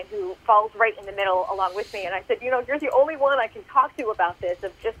friend of mine who falls right in the middle along with me, and I said, you're the only one I can talk to about this,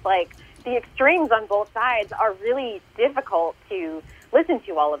 of just like the extremes on both sides are really difficult to listen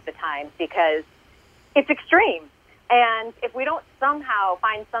to all of the time because it's extreme. And if we don't somehow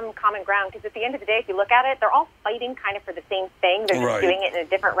find some common ground, because at the end of the day, if you look at it, they're all fighting kind of for the same thing. They're just doing it in a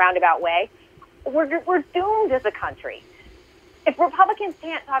different roundabout way. We're doomed as a country. If Republicans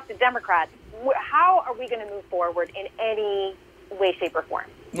can't talk to Democrats, how are we going to move forward in any way, shape, or form?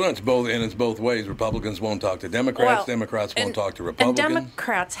 Well, it's both ways. Republicans won't talk to Democrats. Democrats won't talk to Republicans. And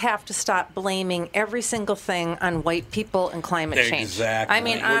Democrats have to stop blaming every single thing on white people and climate change.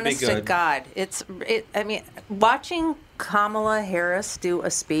 Exactly. Honest to God, watching Kamala Harris do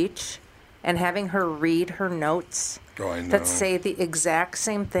a speech and having her read her notes that say the exact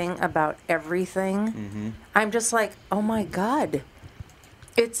same thing about everything, I'm just like, oh my God.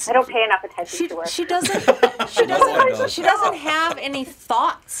 I don't pay enough attention to her. She doesn't have any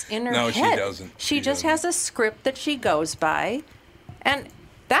thoughts in her head. No, she doesn't. She just has a script that she goes by, and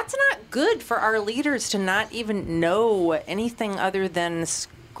that's not good for our leaders to not even know anything other than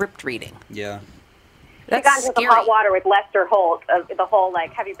script reading. Yeah. She got into the hot water with Lester Holt of the whole,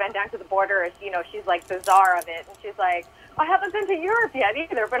 have you been down to the border? She's like the czar of it. And she's like, I haven't been to Europe yet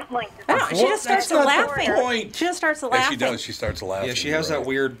either. But I'm like, she just starts laughing. She just starts laughing. Yeah, she does. She starts laughing. Yeah, she has that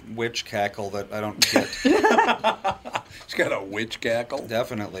weird witch cackle that I don't get. She's got a witch cackle?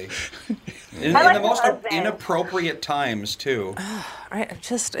 Definitely. In the most inappropriate times, too.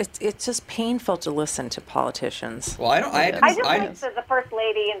 It's just painful to listen to politicians. Well, I think that the First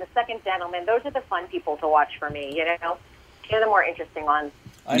Lady and the Second Gentleman, those are the fun people to watch for me, They're the more interesting ones.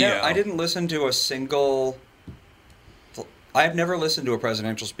 I didn't listen to a single... I've never listened to a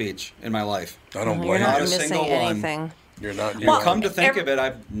presidential speech in my life. I don't blame you. Not a single anything. One. You're not. Come to think of it,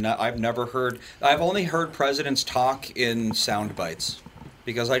 I've never heard... I've only heard presidents talk in sound bites.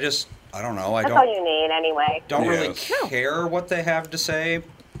 Because I don't know. That's all you need anyway. Don't really care what they have to say.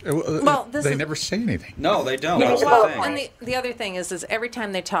 Well, they never say anything. No, they don't. No. That's the thing. And the other thing is every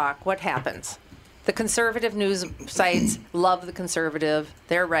time they talk, what happens? The conservative news sites love the conservative.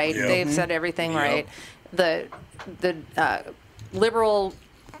 They're right. Yep. They've said everything right. The liberal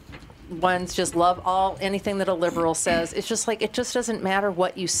ones just love anything that a liberal says. It's just like, it just doesn't matter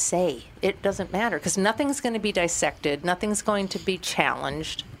what you say. It doesn't matter because nothing's going to be dissected. Nothing's going to be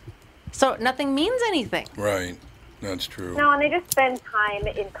challenged. So nothing means anything. Right. That's true. No, and they just spend time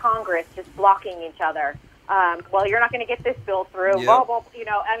in Congress just blocking each other. Well, you're not going to get this bill through. Yep.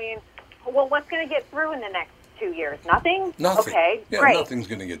 Well, what's going to get through in the next 2 years? Nothing? Nothing. Okay, yeah, great. Nothing's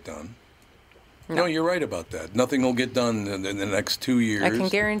going to get done. No, you're right about that. Nothing will get done in the next 2 years. I can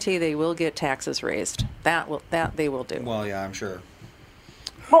guarantee they will get taxes raised. That they will do. Well, yeah, I'm sure.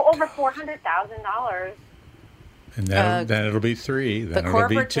 Well, over $400,000. And then it'll be 3. Then it'll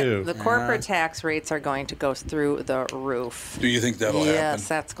be 2. The corporate tax rates are going to go through the roof. Do you think that'll happen? Yes,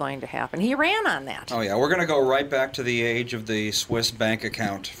 that's going to happen. He ran on that. Oh, yeah. We're going to go right back to the age of the Swiss bank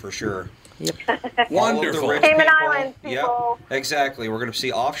account for sure. Yep. Wonderful. Cayman Islands, people. Yep, exactly. We're going to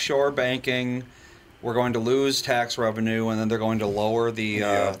see offshore banking. We're going to lose tax revenue, and then they're going to lower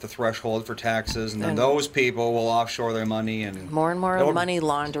the threshold for taxes, and then those people will offshore their money. And more money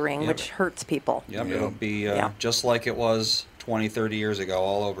laundering, which hurts people. Yep, it'll be just like it was 20, 30 years ago,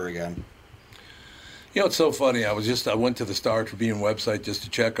 all over again. You know, it's so funny. I went to the Star Tribune website just to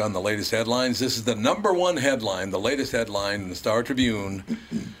check on the latest headlines. This is the number one headline, the latest headline in the Star Tribune.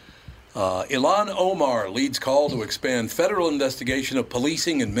 Ilhan Omar leads call to expand federal investigation of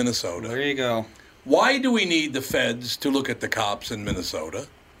policing in Minnesota. There you go. Why do we need the feds to look at the cops in Minnesota?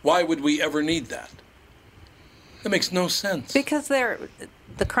 Why would we ever need that? That makes no sense. Because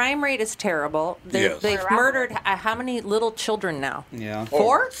the crime rate is terrible. They've murdered how many little children now? Yeah.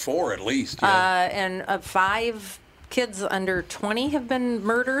 4? 4 at least, yeah. And 5 kids under 20 have been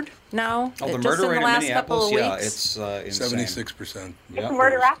murdered now. Oh, the just murder in rate the last in couple of Minneapolis, weeks. it's insane. 76%. It's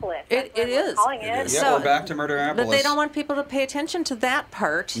Murderapolis. It is. Calling it. Yeah, we're back to Murderapolis. But they don't want people to pay attention to that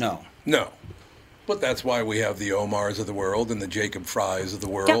part. No. But that's why we have the Omars of the world and the Jacob Frys of the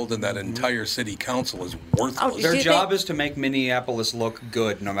world, and that entire city council is worthless. Their job is to make Minneapolis look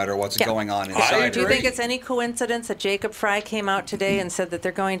good no matter what's going on inside. Do you think it's any coincidence that Jacob Fry came out today and said that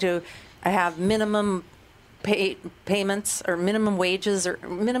they're going to have minimum payments or minimum wages or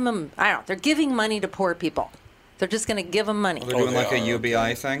minimum, I don't know, they're giving money to poor people. They're just going to give them money. They're doing like a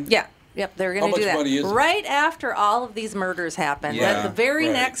UBI thing? Yeah. Yep, they're going to do that. Money is right after all of these murders happen. The very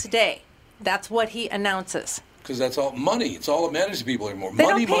next day. That's what he announces. Because that's all money. It's all that matters to people anymore.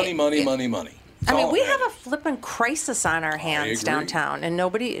 Money. I mean, we have a flipping crisis on our hands downtown, and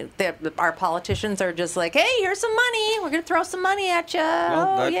our politicians are just like, hey, here's some money. We're going to throw some money at you.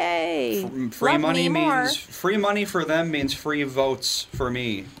 Well, yay. Free money for them means free votes for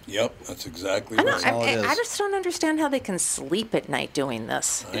me. Yep, that's exactly right. I just don't understand how they can sleep at night doing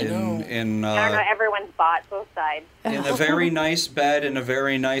this. I don't know. Everyone's bought both sides. In a very nice bed in a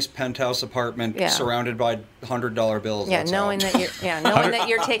very nice penthouse apartment surrounded by $100 bills. Yeah, knowing that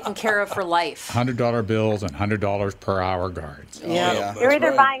you're taken care of for life. $100 bills and $100 per hour guards. Yeah. You're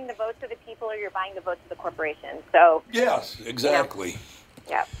either buying the votes of the people or you're buying the votes of the corporation. So yes, exactly.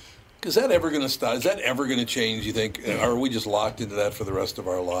 Yeah. Is that ever going to stop? Is that ever going to change, you think? Or are we just locked into that for the rest of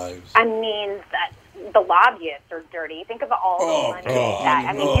our lives? I mean, the lobbyists are dirty. Think of all the money that.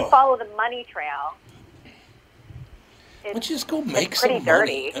 I mean, you follow the money trail. But just go make some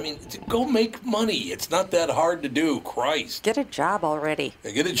money. I mean, go make money. It's not that hard to do. Christ. Get a job already. Yeah,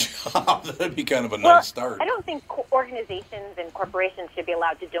 get a job. That'd be kind of a nice start. I don't think organizations and corporations should be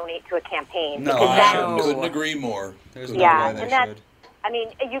allowed to donate to a campaign. No, I couldn't agree more. There's no way they should. I mean,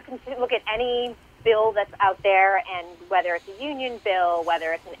 you can look at any bill that's out there, and whether it's a union bill,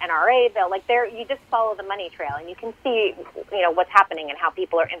 whether it's an NRA bill, you just follow the money trail, and you can see, what's happening and how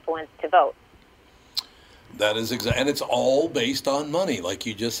people are influenced to vote. That is and it's all based on money, like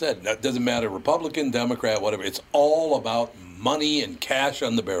you just said. That doesn't matter, Republican, Democrat, whatever. It's all about money and cash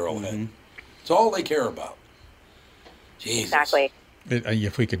on the barrelhead. It's all they care about. Jesus. Exactly.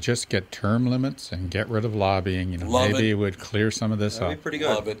 If we could just get term limits and get rid of lobbying, maybe it would clear some of this up. That'd be pretty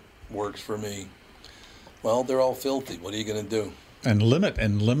good. Love it. Works for me. Well, they're all filthy. What are you going to do? And limit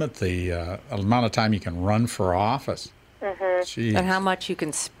the amount of time you can run for office. Mm-hmm. And how much you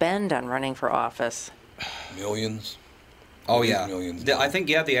can spend on running for office. Millions. Oh, yeah. Millions. I think,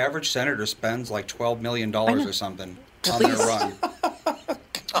 the average senator spends like $12 million or something on their run.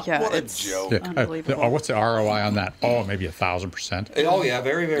 Yeah, what a joke. Unbelievable. What's the ROI on that? Oh, maybe 1,000%. Oh, yeah,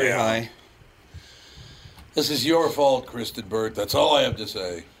 very, very high. This is your fault, Kristen Burt. That's all I have to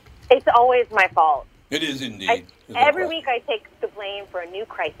say. It's always my fault. It is indeed. Every week I take the blame for a new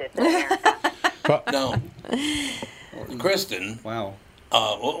crisis in America. No. Kristen. Wow.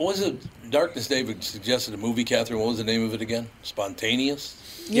 What was it? Darkness David suggested a movie, Catherine. What was the name of it again?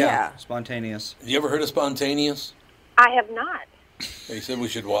 Spontaneous? Yeah. Spontaneous. Have you ever heard of Spontaneous? I have not. He said we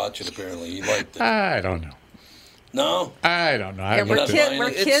should watch it, apparently. He liked it. I don't know. No? I don't know. Where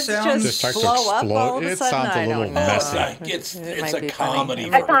kids just blow up all of a sudden? It sounds a little messy. It's a comedy.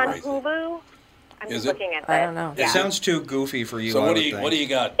 It's on Hulu. I'm just looking at it. I don't know. It sounds too goofy for you. So what do you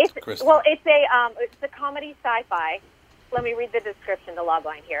got, Kristen? Well, it's a comedy sci-fi. Let me read the description, the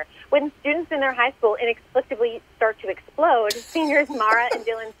logline here. When students in their high school inexplicably start to explode, seniors Mara and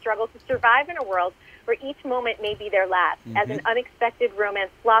Dylan struggle to survive in a world where each moment may be their last. As an unexpected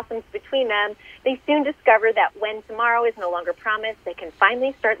romance blossoms between them, they soon discover that when tomorrow is no longer promised, they can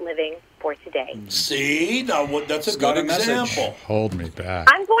finally start living for today. See? Now, that's a good example. Hold me back.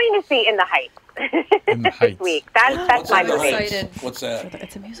 I'm going to see In the Heights. In the Heights. This week. That's my movie. What's that?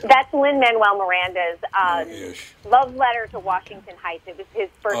 It's a musical. That's Lin-Manuel Miranda's love letter to Washington Heights. It was his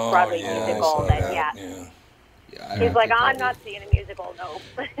first Broadway musical. He's like, I'm not seeing a musical, no.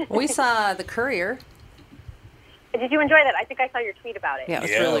 We saw The Courier. Did you enjoy that? I think I saw your tweet about it. Yeah,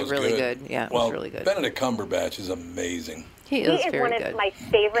 it was really good. Yeah, it was really good. Benedict Cumberbatch is amazing. He is very one good. of my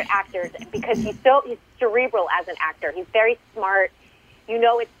favorite actors because he's cerebral as an actor. He's very smart. You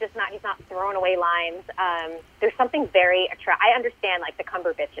know, it's just not, he's not throwing away lines. There's something very attractive. I understand, like, the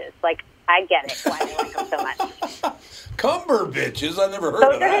Cumberbitches. Like, I get it, why they like them so much. Cumberbitches? I never heard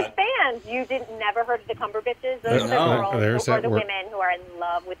Those of that. are his fans. You never heard of the Cumberbitches? Those are the girls or the women who are in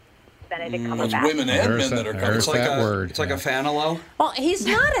love with Benedict Cumberbatch. It's women and men that are coming. It's like a Fanalo. Well, he's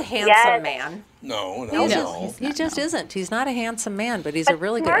not a handsome man. No. He just isn't. He's not a handsome man, but he's a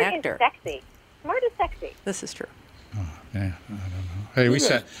really good actor. Smart and sexy. Smart and sexy. This is true. Yeah, I don't know. Hey,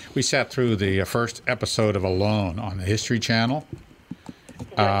 we sat through the first episode of Alone on the History Channel. Did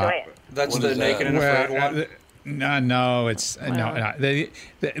you enjoy it? That's the Naked and Afraid one? No, it's no.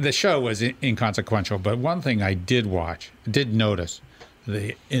 The show was inconsequential, but one thing I did notice,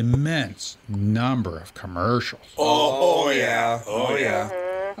 the immense number of commercials. Oh yeah.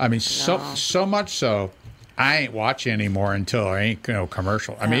 I mean, so much so, I ain't watching anymore until I ain't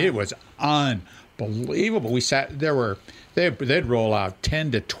commercial. I mean, it was unbelievable. We sat there they'd roll out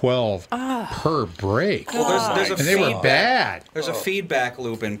 10 to 12 per break. Well, there's and they were bad. There's a feedback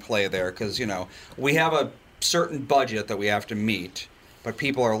loop in play there because, we have a certain budget that we have to meet, but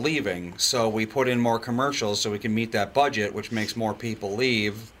people are leaving, so we put in more commercials so we can meet that budget, which makes more people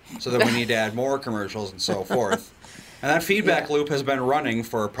leave, so that we need to add more commercials and so forth. And that feedback loop has been running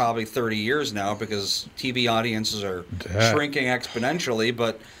for probably 30 years now because TV audiences are shrinking exponentially,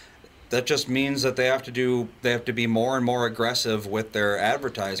 but that just means that they have to be more and more aggressive with their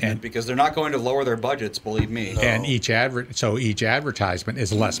advertisement because they're not going to lower their budgets, believe me. No. And each advertisement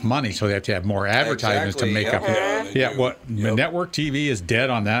is less money, so they have to have more advertisements to make up. Network TV is dead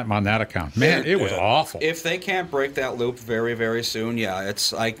on that account. Man, it was awful. If they can't break that loop very, very soon,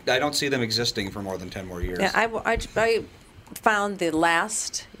 I don't see them existing for more than 10 more years. Yeah, I found the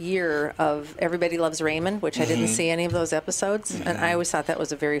last year of Everybody Loves Raymond, which I didn't see any of those episodes, and I always thought that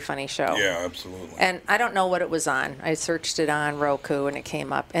was a very funny show. Yeah, absolutely. And I don't know what it was on. I searched it on Roku, and it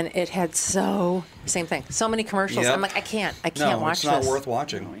came up, and it had same thing, so many commercials. Yep. I'm like, I can't watch this. It's not worth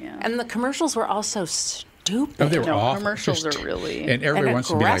watching. Oh, yeah. And the commercials were also stupid. They were awful. Commercials are really and every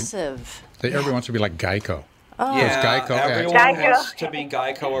once aggressive. Every once to be like Geico. Everyone wants to be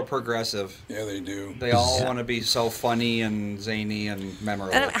Geico or Progressive. Yeah, they do. They all want to be so funny and zany and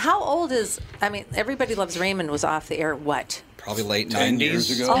memorable. And how old Everybody Loves Raymond was off the air, what? Probably late 10 90s.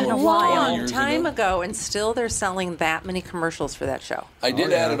 years ago. A long time ago, and still they're selling that many commercials for that show. I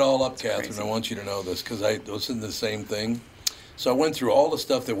did add it all up, Catherine. I want you to know this because I was in the same thing. So I went through all the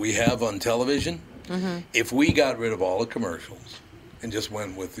stuff that we have on television. Mm-hmm. If we got rid of all the commercials and just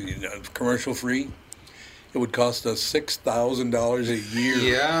went with the commercial-free, it would cost us $6,000 a year.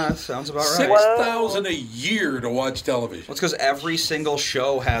 Yeah, that sounds about right. $6,000 a year to watch television. Well, it's because every single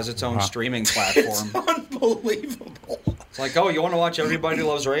show has its own streaming platform. It's unbelievable. It's like, you want to watch Everybody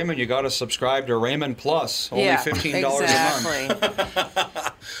Loves Raymond? You got to subscribe to Raymond Plus. Only $15 a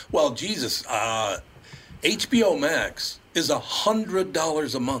month. Well, Jesus, HBO Max is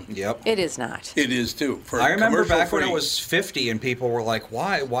 $100 a month. Yep. It is not. It is too. I remember back when it was $50 and people were like,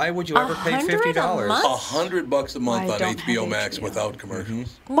 why? Why would you ever pay $50? $100 a month on HBO Max without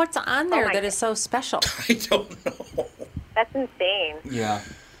commercials. What's on there that is so special? I don't know. That's insane. Yeah.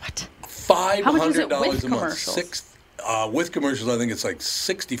 What? $500 a month. With commercials, I think it's like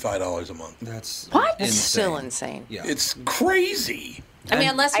 $65 a month. That's what? Insane. Still insane. Yeah. It's crazy. I mean,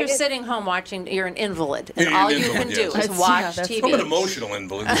 unless you're sitting home watching, you're an invalid, and all you can do is watch TV. I'm an emotional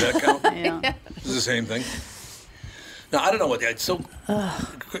invalid. Does that count? Yeah. It's the same thing. Now, I don't know what that's so.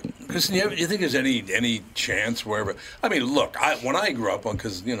 Kristen, you think there's any chance wherever? I mean, look, when I grew up,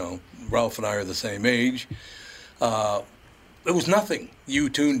 because Ralph and I are the same age. It was nothing. You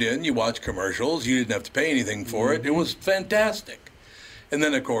tuned in, you watched commercials, you didn't have to pay anything for it. It was fantastic. And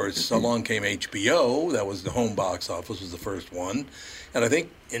then, of course, along came HBO. That was the home box office, was the first one. And I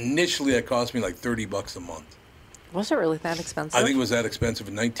think initially that cost me like $30 a month. Was it really that expensive? I think it was that expensive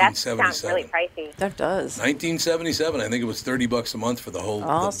in 1977. That sounds really pricey. That does. 1977. I think it was $30 a month for the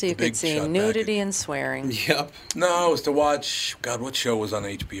whole. So you could see nudity and swearing. Yep. No, it was to watch. God, what show was on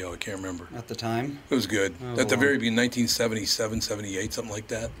HBO? I can't remember. At the time? It was good. At the very beginning, 1977, 78, something like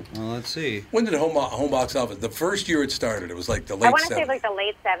that. Well, let's see. When did home box office? The first year it started, it was like the late 70s. I want to say like the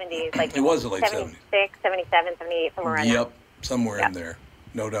late 70s. Like it was the late 76, 77, 78, somewhere around Yep, somewhere in there.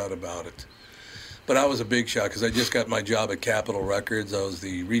 No doubt about it. But I was a big shot because I just got my job at Capitol Records. I was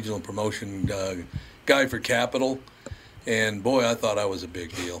the regional promotion guy for Capitol. And, boy, I thought I was a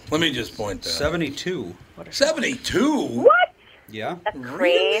big deal. Let me just point that 72. 72? What? Yeah. That's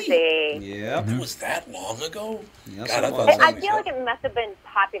crazy. Yeah. It was that long ago? Yes, God, I feel like it must have been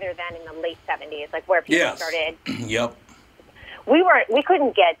popular then in the late 70s, like where people started. Yep. We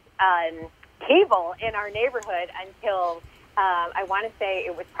couldn't get cable in our neighborhood until I want to say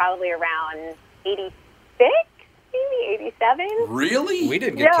it was probably around 86, maybe 87. Really? We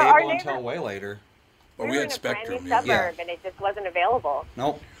didn't get cable until way later. Well, we had Spectrum. In a brand new suburb, and it just wasn't available.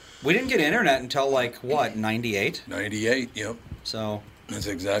 Nope. We didn't get internet until like what, 98? 98, yep. So that's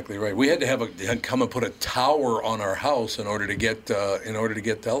exactly right. We had to had come and put a tower on our house in order to get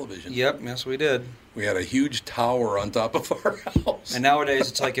television. Yep, yes we did. We had a huge tower on top of our house. And nowadays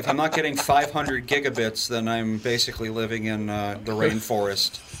it's like if I'm not getting 500 gigabits, then I'm basically living in the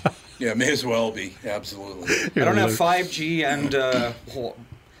rainforest. Yeah, may as well be. Absolutely. I don't have 5G and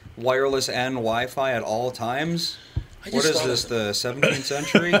wireless and Wi-Fi at all times. What is this, the 17th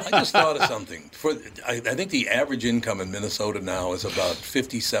century? I just thought of something. I think the average income in Minnesota now is about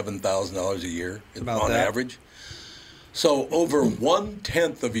 $57,000 a year on average. So over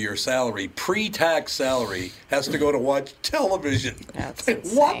 1/10 of your salary, pre-tax salary, has to go to watch television. That's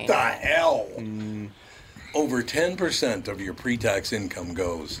what the hell? Over 10% of your pre-tax income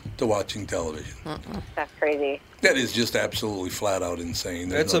goes to watching television. That's crazy. That is just absolutely flat out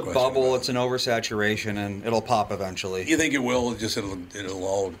insane. It's a bubble. It's an oversaturation, and it'll pop eventually. You think it will? It'll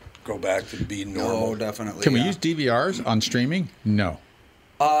all go back to being normal? No, definitely. Can we use DVRs on streaming? No.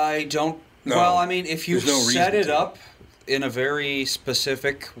 I don't. No. Well, I mean, if you set it to. up in a very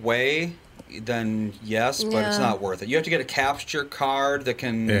specific way, then yes, but it's not worth it. You have to get a capture card that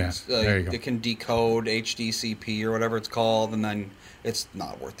can that can decode HDCP or whatever it's called, and then it's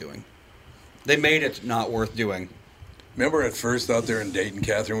not worth doing. They made it not worth doing. Remember at first out there in Dayton,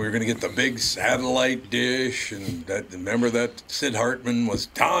 Catherine, we were going to get the big satellite dish, and remember that Sid Hartman was,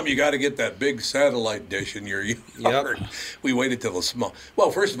 Tom, you got to get that big satellite dish in your yard. Yep. We waited till the small.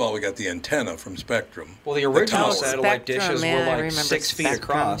 Well, first of all, we got the antenna from Spectrum. Well, the original satellite dishes were like 6 feet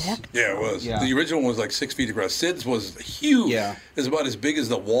across. Yeah, it was. Yeah. The original was like 6 feet across. Sid's was huge. Yeah. It was about as big as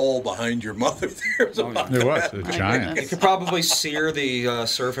the wall behind your mother. There was about it was a giant. You could probably sear the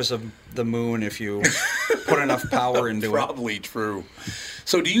surface of the moon if you put enough power into it. Probably true.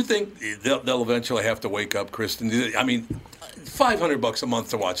 So do you think they'll eventually have to wake up, Kristen? I mean, $500 a month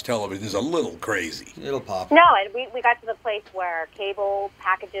to watch television is a little crazy. It'll pop. No, and we got to the place where cable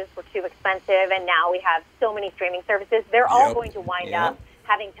packages were too expensive, and now we have so many streaming services. They're all going to wind up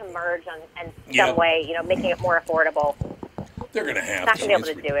having to merge in some way, making it more affordable. They're going to have not going to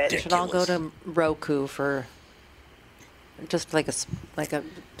be able to do it. They should all go to Roku for just like a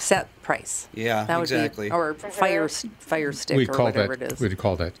set price. Yeah, that would exactly. Be, or Fire Stick or whatever it is. We'd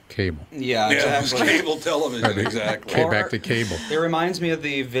call that cable. Yeah, exactly. Cable television, exactly. Back to cable. It reminds me of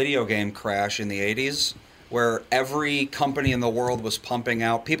the video game crash in the 80s, where every company in the world was pumping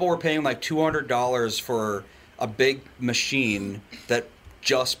out. People were paying like $200 for a big machine that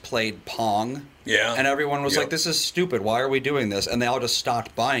just played Pong. Yeah. And everyone was like, this is stupid. Why are we doing this? And they all just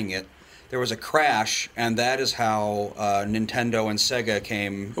stopped buying it. There was a crash, and that is how Nintendo and Sega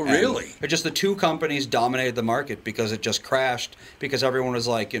came. Oh, really? Just the two companies dominated the market because it just crashed, because everyone was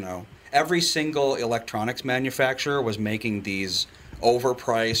like, every single electronics manufacturer was making these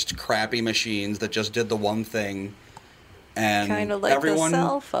overpriced, crappy machines that just did the one thing. And kind of like everyone, the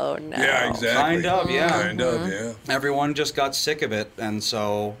cell phone now. Yeah, exactly. Kind of, yeah. Kind of, yeah. Everyone just got sick of it, and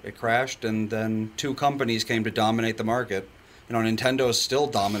so it crashed, and then two companies came to dominate the market. Nintendo is still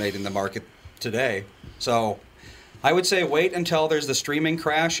dominating the market today. So I would say wait until there's the streaming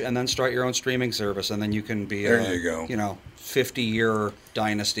crash and then start your own streaming service, and then you can be there you go. 50-year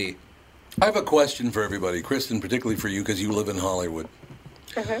dynasty. I have a question for everybody, Kristen, particularly for you because you live in Hollywood.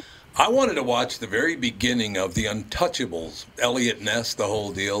 Mm-hmm. I wanted to watch the very beginning of The Untouchables, Elliot Ness, the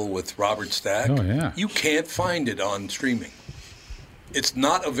whole deal with Robert Stack. Oh, yeah. You can't find it on streaming. It's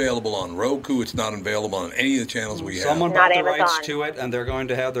not available on Roku. It's not available on any of the channels we have. Someone bought the rights to it, and they're going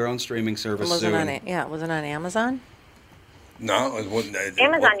to have their own streaming service soon. Was it on Amazon? No, it wasn't.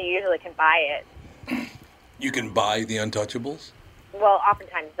 Amazon, you usually can buy it. You can buy the Untouchables? Well,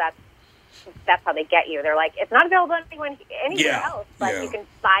 oftentimes that's how they get you. They're like, it's not available anywhere else, but you can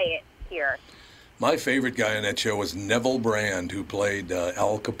buy it here. My favorite guy on that show was Neville Brand, who played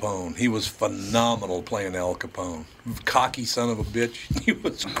Al Capone. He was phenomenal playing Al Capone. Cocky son of a bitch. He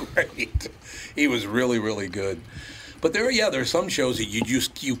was great. He was really, really good. But there are some shows that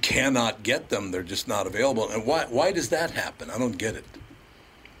you cannot get them. They're just not available. And why does that happen? I don't get it.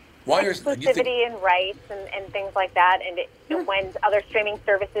 Why are exclusivity and rights and things like that? And when other streaming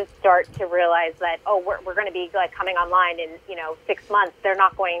services start to realize that, we're going to be like coming online in 6 months, they're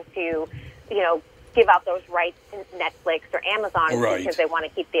not going to give out those rights to Netflix or Amazon because they want to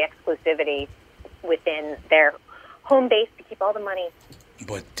keep the exclusivity within their home base to keep all the money.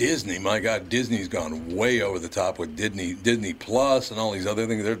 But Disney, my God, Disney's gone way over the top with Disney Plus and all these other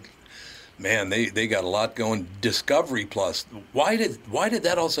things. They got a lot going. Discovery Plus. Why did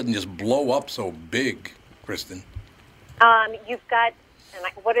that all of a sudden just blow up so big, Kristen? You've got,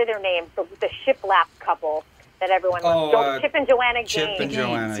 what are their names? The Shiplap couple that everyone loves. Chip and Joanna Gaines. Chip and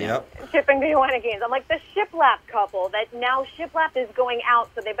Joanna, yep. Chip and Joanna Gaines. I'm like, the Shiplap couple, that now Shiplap is going out,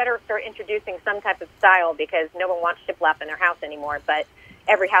 so they better start introducing some type of style because no one wants Shiplap in their house anymore, but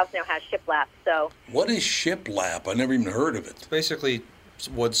every house now has shiplap. So what is shiplap? I never even heard of it. It's basically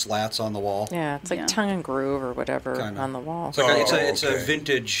wood slats on the wall. Yeah, it's like tongue and groove or whatever on the wall. It's a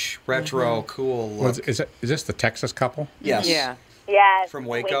vintage, retro, cool look. Is this the Texas couple? Yes. Yeah. Yes. From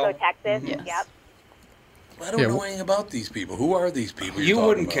Waco, Texas. Mm-hmm. Yep. I don't know anything about these people. Who are these people? You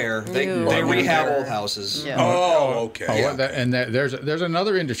wouldn't care. They rehab old houses. Yeah. Oh, okay. There's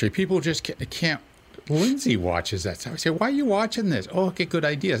another industry. People just can't. Lindsay watches that. So I say, why are you watching this? Oh, okay, good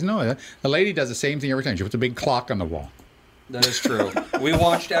ideas. No, the lady does the same thing every time. She puts a big clock on the wall. That is true. We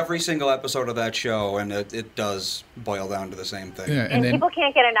watched every single episode of that show, and it does boil down to the same thing. Yeah, and people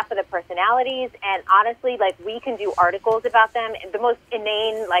can't get enough of the personalities, and honestly, we can do articles about them, the most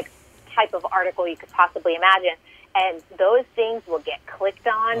inane, type of article you could possibly imagine, and those things will get clicked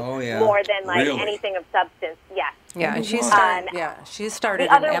on more than anything of substance. Yes. Yeah, and she started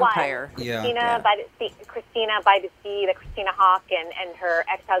an empire. Christina by the Sea, the Christina Hawk, and her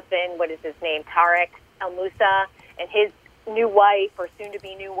ex-husband, what is his name, Tarek El Moussa, and his new wife or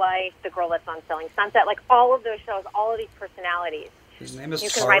soon-to-be new wife, the girl that's on Selling Sunset. All of those shows, all of these personalities. His name is you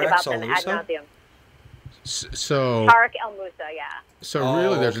can write about them ad nauseum. So Tarek El Moussa, yeah. So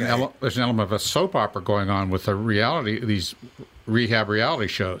really, there's an element of a soap opera going on with these rehab reality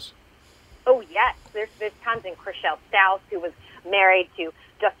shows. Oh yes, there's tons. And Chriselle Stous, who was married to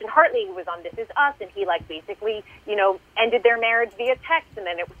Justin Hartley, who was on This Is Us, and he basically ended their marriage via text, and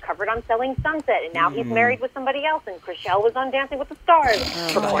then it was covered on Selling Sunset, and now he's married with somebody else, and Chriselle was on Dancing with the Stars,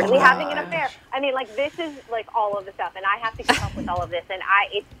 reportedly having an affair. I mean, this is all of the stuff, and I have to keep up with all of this, and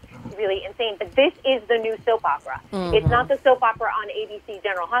it's really insane. But this is the new soap opera. Mm-hmm. It's not the soap opera on ABC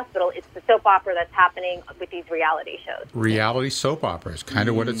General Hospital. It's the soap opera that's happening with these reality shows. Reality soap opera is kind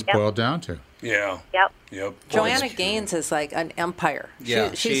of what it's boiled down to. Yeah. Yep. Joanna Gaines is like an empire.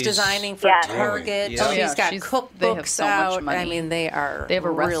 Yeah, she's designing for Target. Yeah. She's got cookbooks they have so out. much money. I mean, they have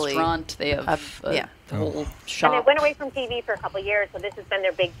a restaurant. They have the whole shop. And they went away from TV for a couple of years, so this has been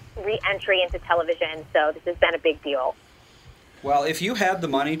their big re-entry into television. So this has been a big deal. Well, if you had the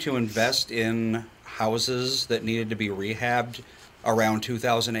money to invest in houses that needed to be rehabbed around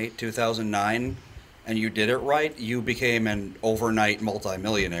 2008, 2009, and you did it right, you became an overnight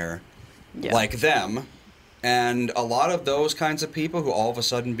multimillionaire like them. And a lot of those kinds of people who all of a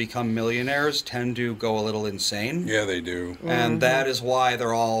sudden become millionaires tend to go a little insane. Yeah, they do. And that is why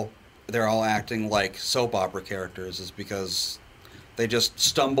they're all acting like soap opera characters, is because they just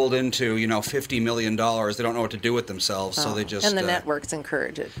stumbled into, $50 million. They don't know what to do with themselves, so they just... And the networks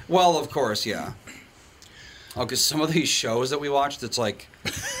encourage it. Well, of course, yeah. Because some of these shows that we watched, it's like...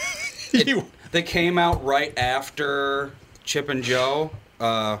 they came out right after Chip and Jo.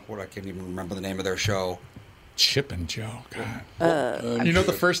 I can't even remember the name of their show. Chip and Jo, God. You know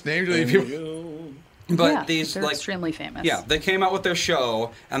the first names of these people? But they're extremely famous. Yeah, they came out with their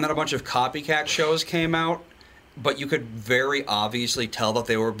show, and then a bunch of copycat shows came out. But you could very obviously tell that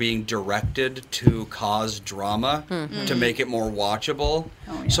they were being directed to cause drama, to make it more watchable.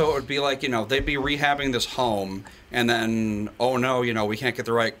 Oh, yeah. So it would be like, they'd be rehabbing this home, and then, oh no, we can't get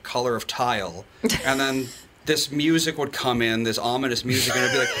the right color of tile. And then this music would come in, this ominous music, and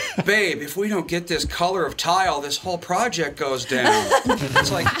it'd be like, babe, if we don't get this color of tile, this whole project goes down.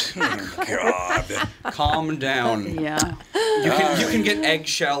 It's like, God, calm down. Yeah. You can get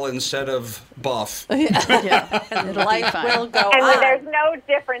eggshell instead of buff. And life will go and on. there's no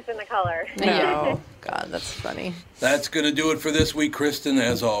difference in the color. No. God, that's funny. That's going to do it for this week, Kristen.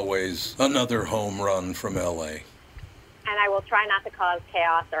 As always, another home run from L.A. And I will try not to cause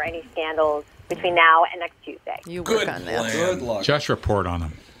chaos or any scandals between now and next Tuesday. You work on that. Good luck. Just report on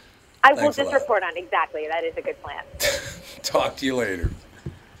them. I will just report on exactly. That is a good plan. Talk to you later.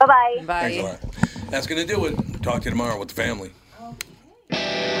 Bye-bye. Bye. Thanks a lot. That's going to do it. Talk to you tomorrow with the family.